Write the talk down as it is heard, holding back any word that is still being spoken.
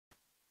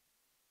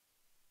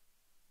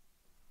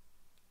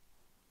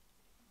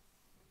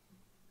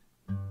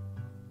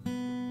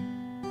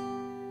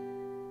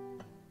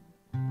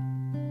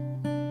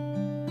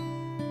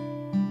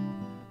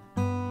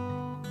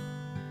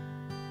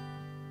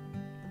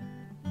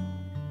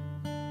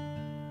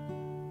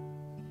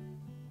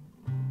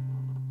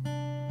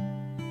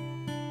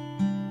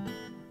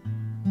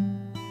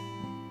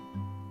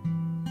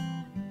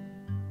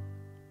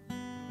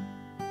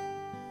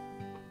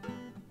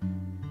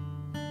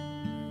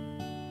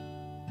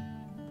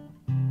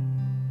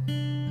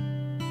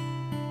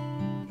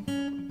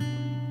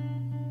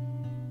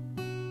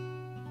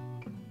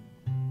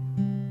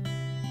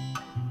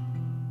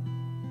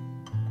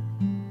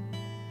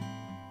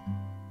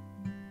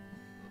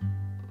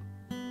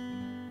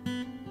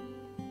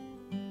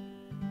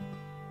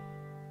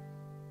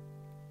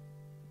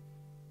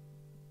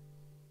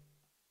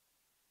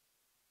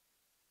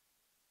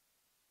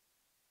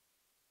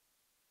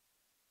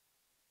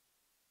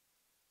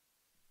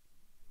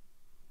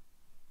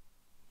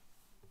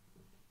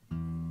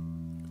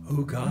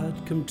O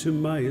God, come to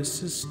my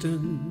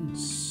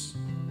assistance.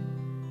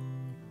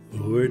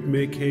 Lord,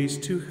 make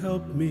haste to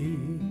help me.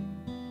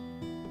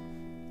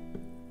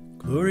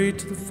 Glory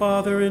to the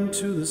Father, and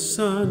to the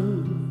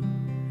Son,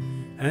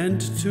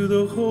 and to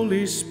the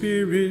Holy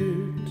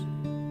Spirit,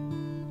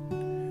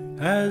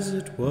 as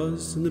it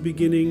was in the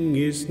beginning,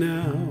 is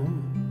now,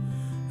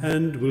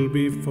 and will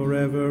be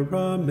forever.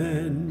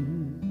 Amen.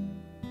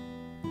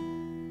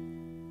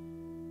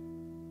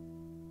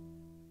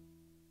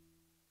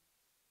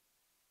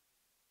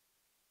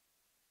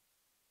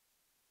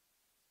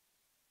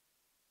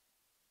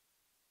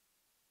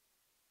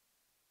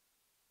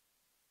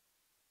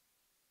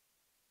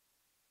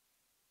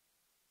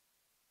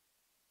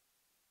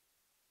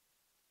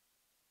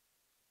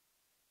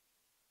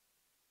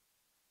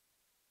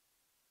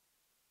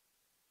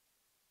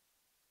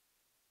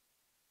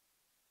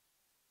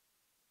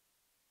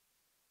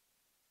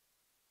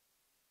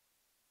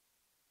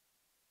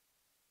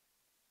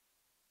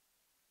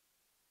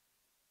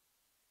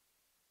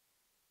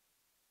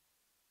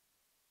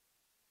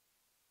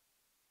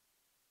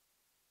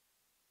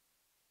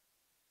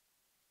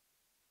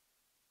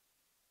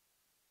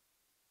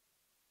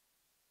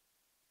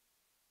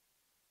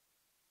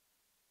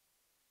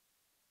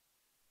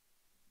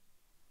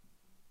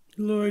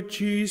 Lord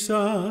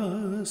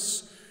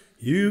Jesus,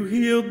 you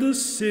healed the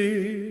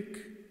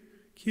sick.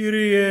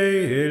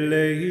 Kyrie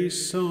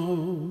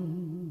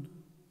eleison.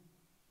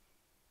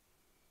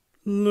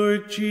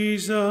 Lord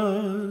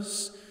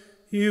Jesus,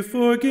 you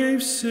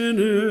forgave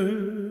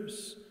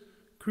sinners.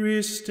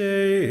 Christe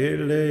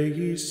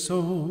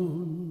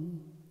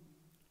eleison.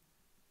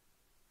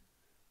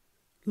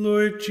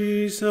 Lord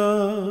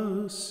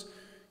Jesus,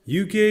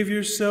 you gave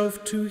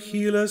yourself to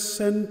heal us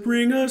and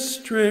bring us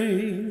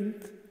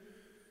strength.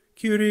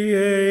 Kyrie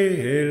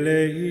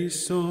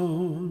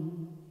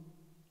eleison.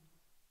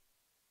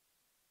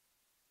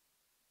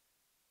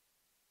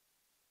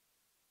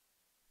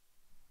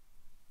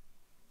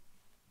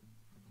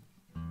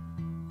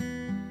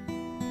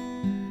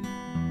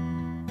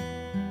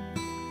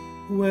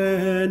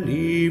 When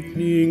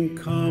evening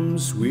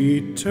comes,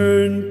 we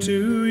turn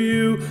to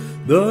you,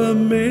 the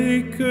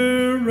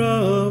maker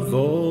of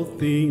all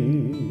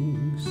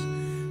things.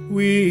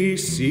 We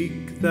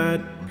seek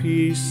that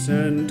peace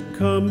and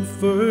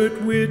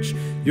comfort which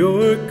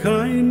your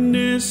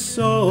kindness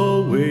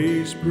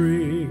always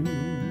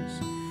brings.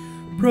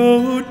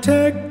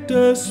 Protect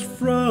us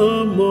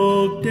from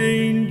all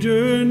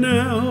danger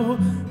now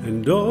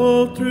and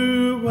all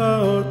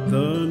throughout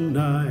the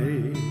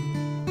night,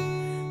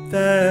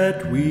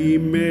 that we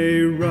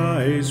may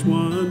rise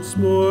once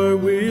more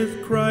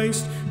with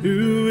Christ,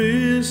 who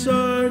is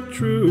our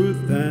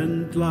truth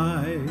and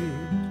light.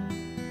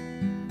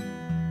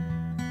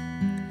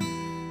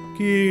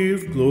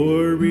 Give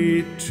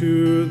glory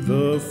to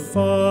the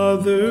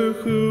Father,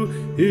 who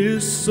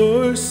is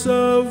source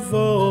of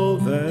all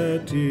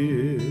that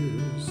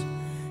is.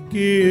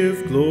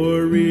 Give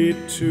glory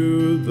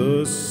to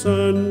the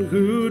Son,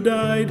 who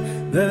died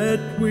that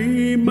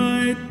we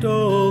might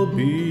all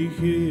be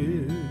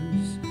his.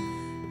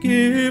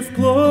 Give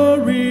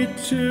glory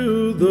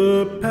to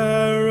the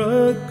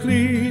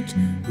Paraclete,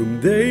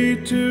 whom they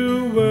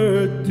to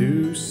earth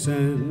do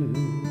send.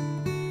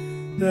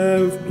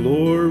 Have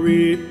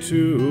glory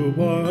to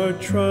our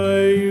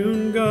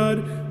triune God,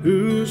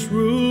 whose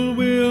rule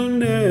will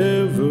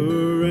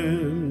never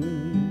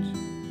end.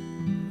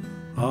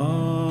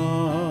 Amen.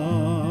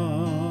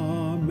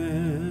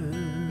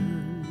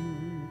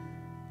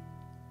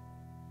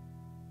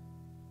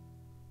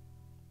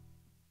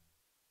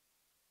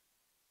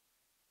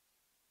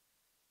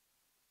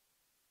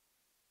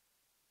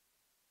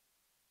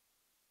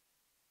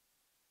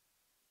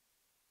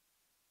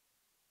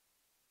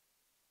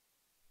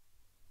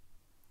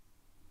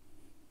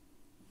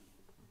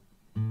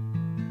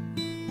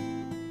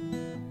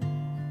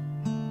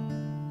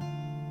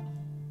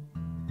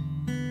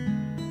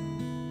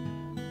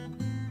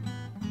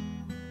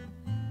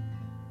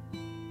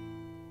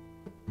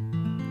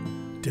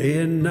 Day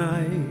and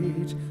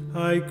night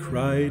I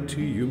cry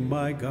to you,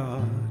 my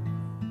God.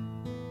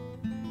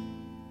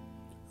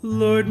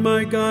 Lord,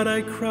 my God,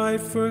 I cry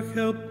for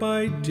help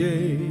by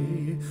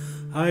day.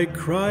 I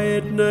cry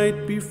at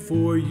night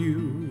before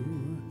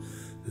you.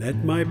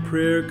 Let my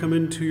prayer come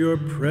into your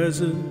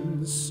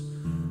presence.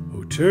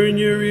 Oh, turn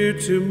your ear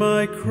to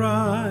my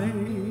cry.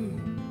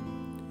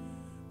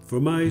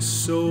 For my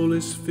soul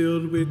is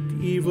filled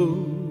with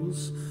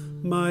evils.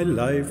 My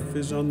life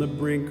is on the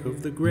brink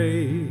of the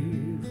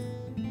grave.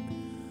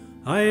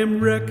 I am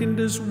reckoned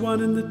as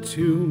one in the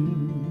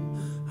tomb.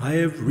 I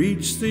have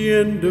reached the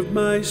end of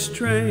my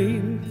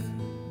strength.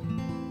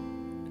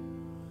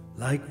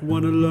 Like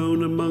one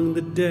alone among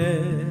the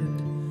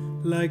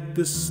dead, like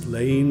the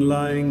slain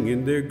lying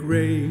in their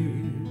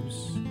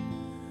graves,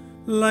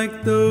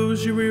 like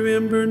those you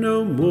remember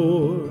no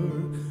more,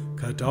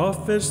 cut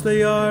off as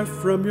they are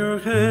from your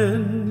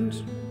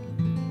hand.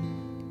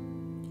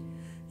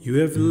 You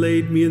have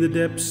laid me in the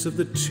depths of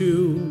the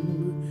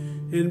tomb,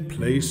 in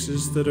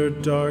places that are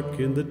dark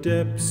in the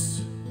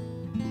depths.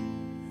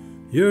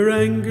 Your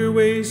anger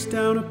weighs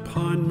down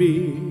upon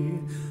me.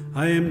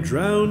 I am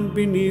drowned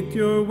beneath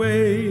your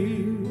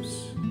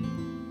waves.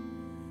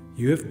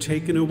 You have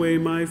taken away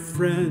my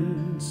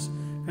friends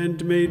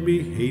and made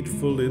me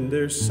hateful in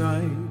their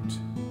sight.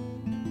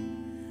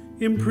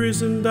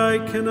 Imprisoned,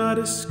 I cannot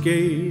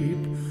escape.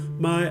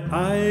 My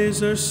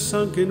eyes are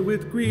sunken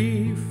with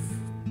grief.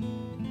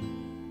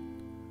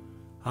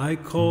 I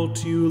call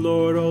to you,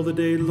 Lord, all the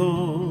day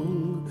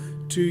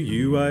long. To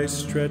you I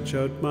stretch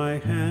out my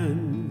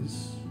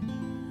hands.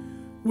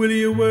 Will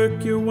you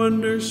work your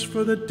wonders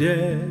for the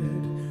dead?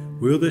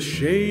 Will the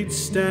shades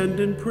stand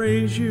and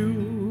praise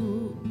you?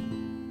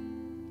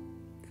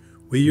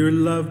 Will your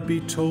love be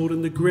told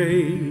in the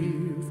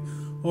grave,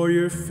 or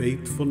your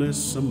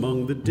faithfulness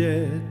among the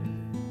dead?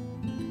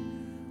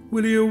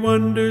 Will your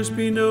wonders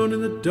be known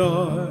in the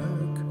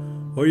dark,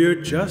 or your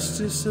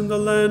justice in the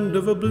land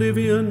of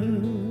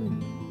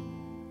oblivion?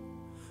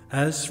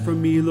 As for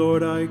me,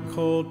 Lord, I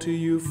call to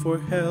you for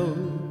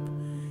help.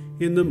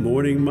 In the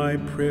morning my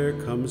prayer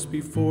comes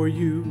before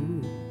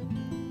you.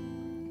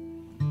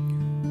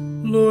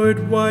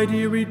 Lord, why do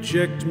you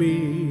reject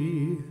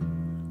me?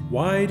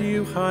 Why do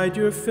you hide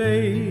your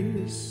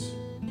face?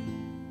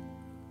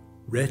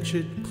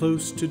 Wretched,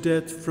 close to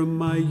death from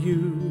my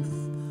youth,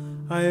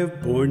 I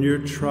have borne your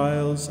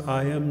trials,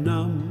 I am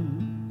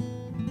numb.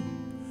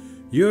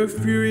 Your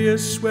fury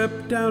has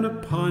swept down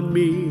upon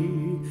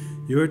me.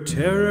 Your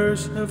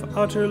terrors have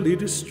utterly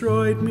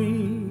destroyed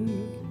me.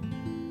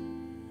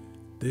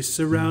 They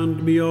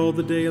surround me all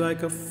the day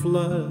like a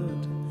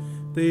flood.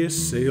 They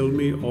assail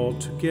me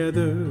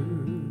altogether.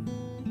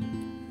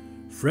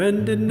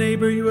 Friend and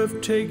neighbor you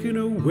have taken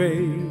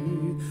away.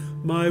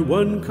 My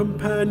one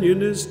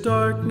companion is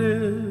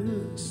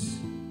darkness.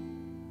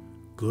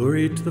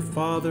 Glory to the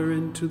Father,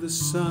 and to the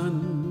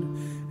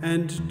Son,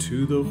 and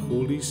to the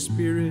Holy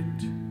Spirit,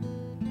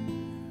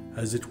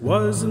 as it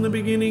was in the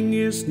beginning,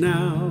 is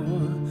now,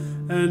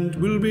 and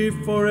will be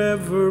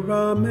forever.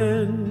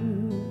 Amen.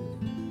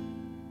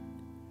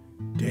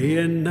 Day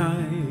and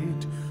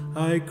night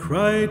I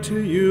cry to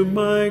you,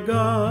 my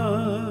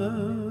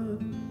God.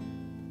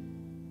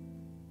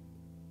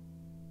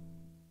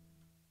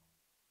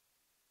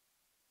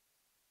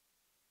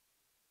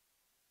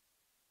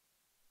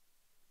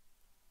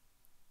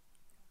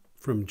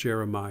 From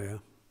Jeremiah.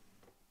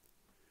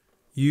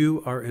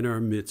 You are in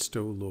our midst,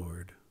 O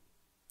Lord.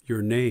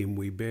 Your name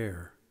we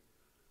bear.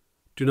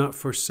 Do not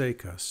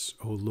forsake us,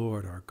 O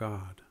Lord our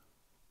God.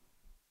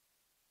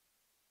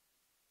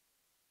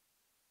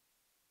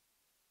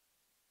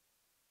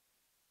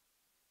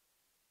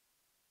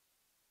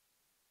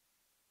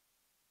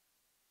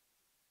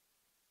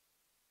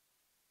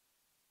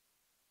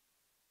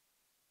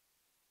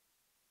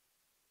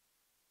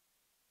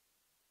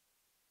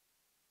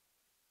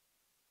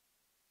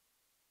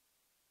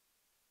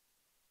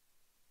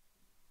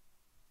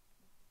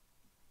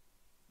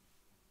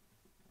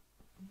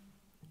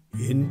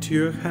 Into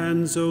your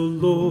hands, O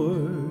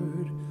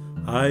Lord,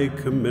 I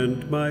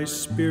commend my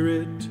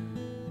spirit.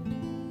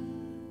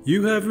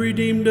 You have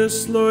redeemed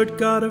us, Lord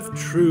God of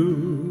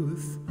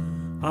truth.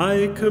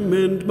 I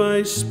commend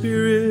my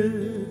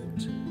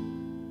spirit.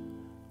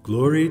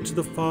 Glory to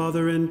the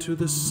Father, and to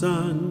the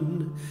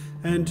Son,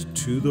 and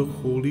to the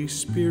Holy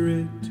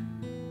Spirit.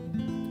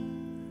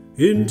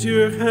 Into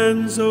your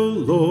hands, O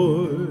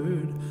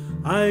Lord,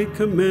 I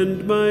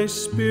commend my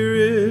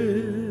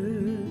spirit.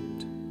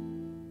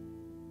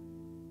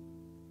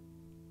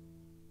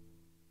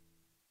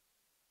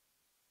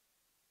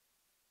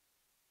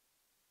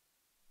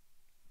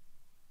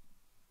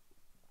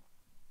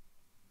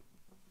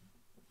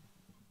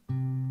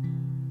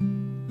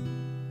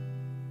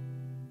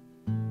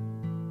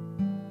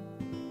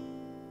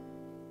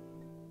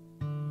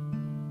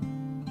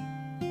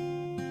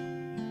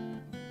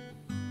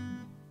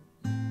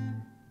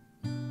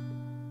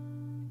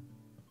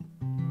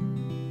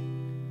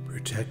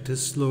 Protect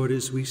us, Lord,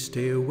 as we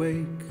stay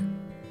awake.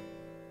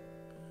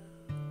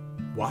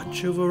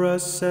 Watch over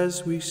us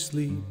as we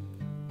sleep,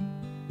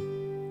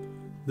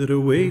 that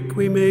awake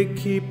we may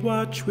keep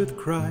watch with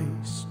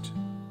Christ,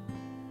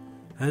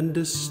 and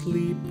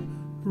asleep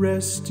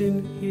rest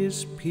in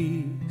his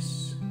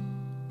peace.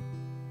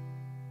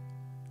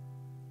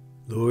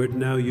 Lord,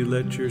 now you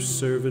let your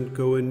servant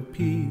go in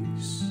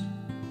peace.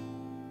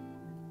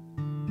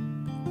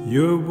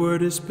 Your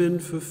word has been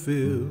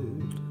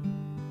fulfilled.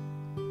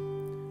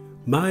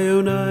 My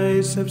own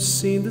eyes have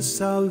seen the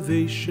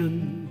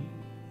salvation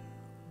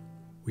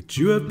which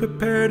you have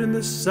prepared in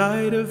the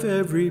sight of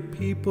every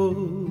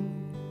people,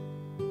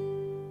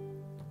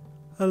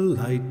 a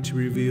light to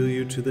reveal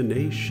you to the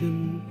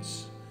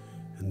nations,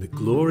 and the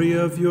glory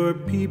of your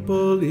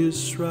people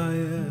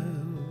Israel.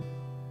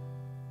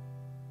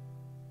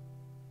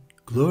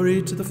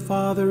 Glory to the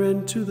Father,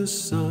 and to the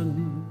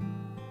Son,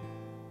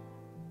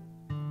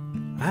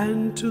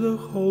 and to the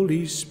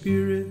Holy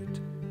Spirit,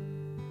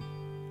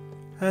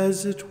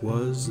 as it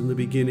was in the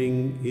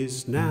beginning,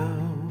 is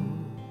now,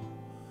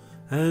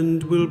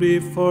 and will be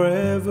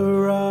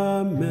forever.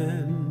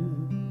 Amen.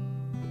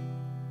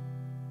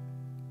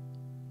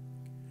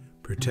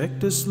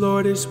 Protect us,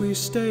 Lord, as we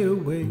stay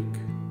awake.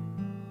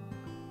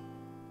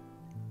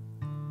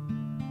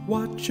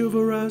 Watch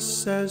over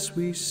us as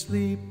we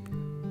sleep,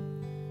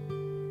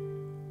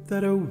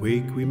 that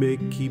awake we may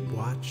keep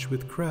watch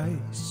with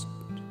Christ,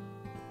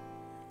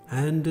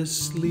 and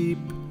asleep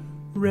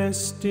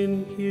rest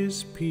in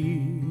his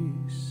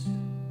peace.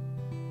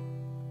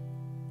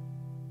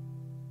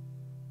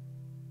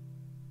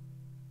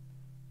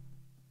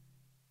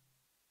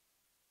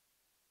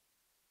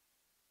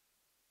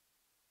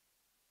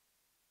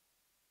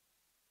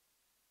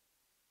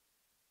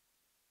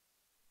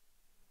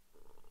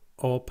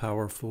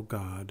 All-powerful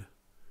God,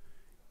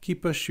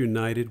 keep us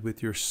united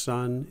with your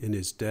Son in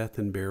his death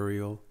and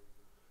burial,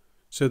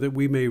 so that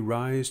we may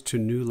rise to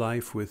new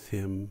life with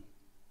him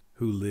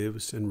who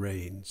lives and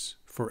reigns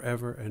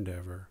forever and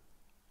ever.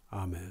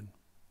 Amen.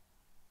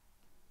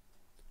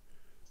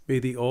 May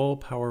the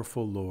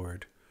all-powerful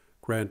Lord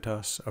grant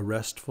us a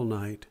restful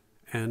night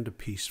and a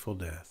peaceful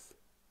death.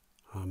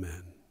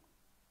 Amen.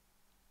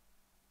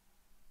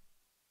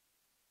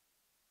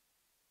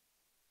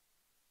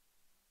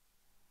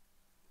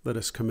 Let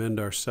us commend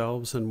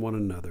ourselves and one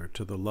another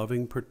to the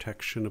loving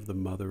protection of the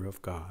Mother of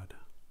God.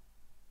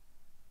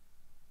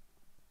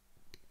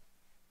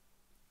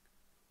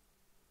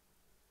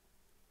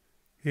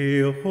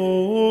 Hail,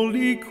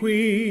 Holy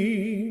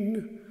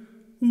Queen,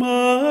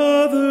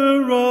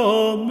 Mother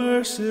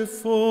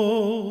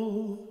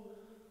all-merciful,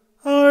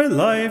 our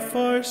life,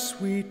 our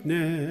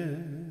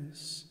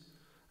sweetness,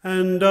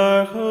 and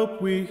our hope,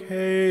 we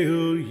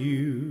hail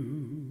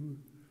you.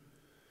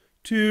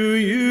 To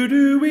you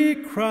do we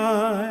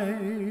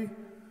cry,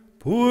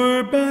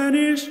 poor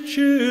banished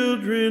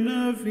children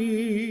of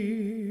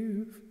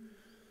Eve.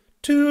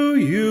 To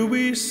you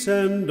we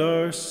send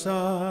our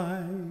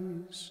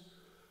sighs,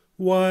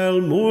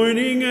 while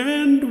mourning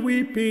and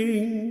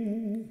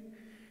weeping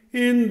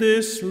in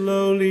this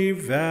lowly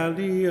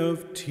valley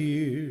of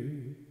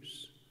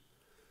tears.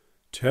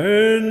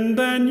 Turn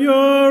then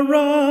your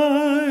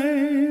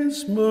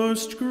eyes,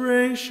 most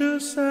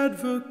gracious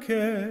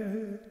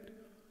Advocate,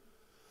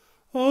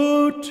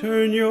 oh,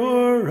 turn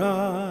your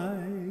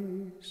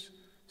eyes,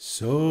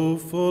 so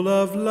full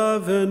of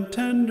love and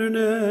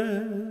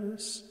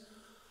tenderness,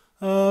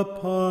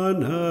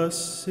 upon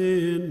us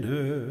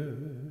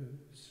sinners.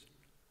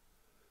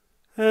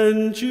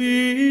 And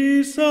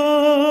Jesus,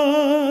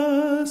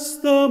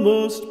 the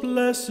most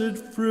blessed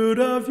fruit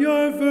of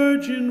your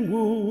virgin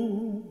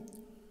womb,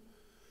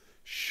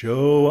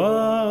 show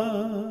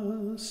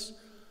us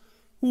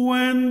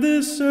when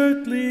this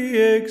earthly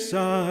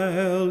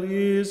exile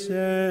is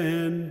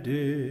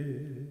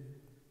ended.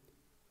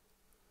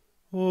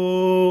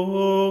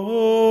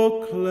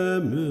 O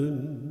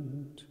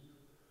clement,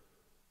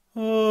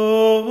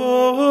 O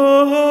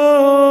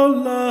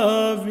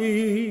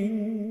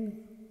loving,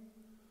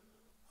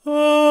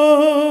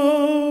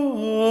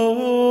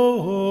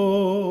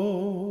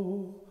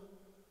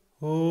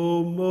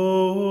 O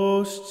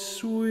most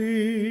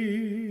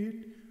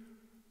sweet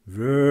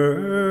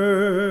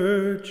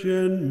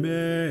Virgin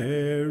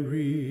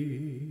Mary.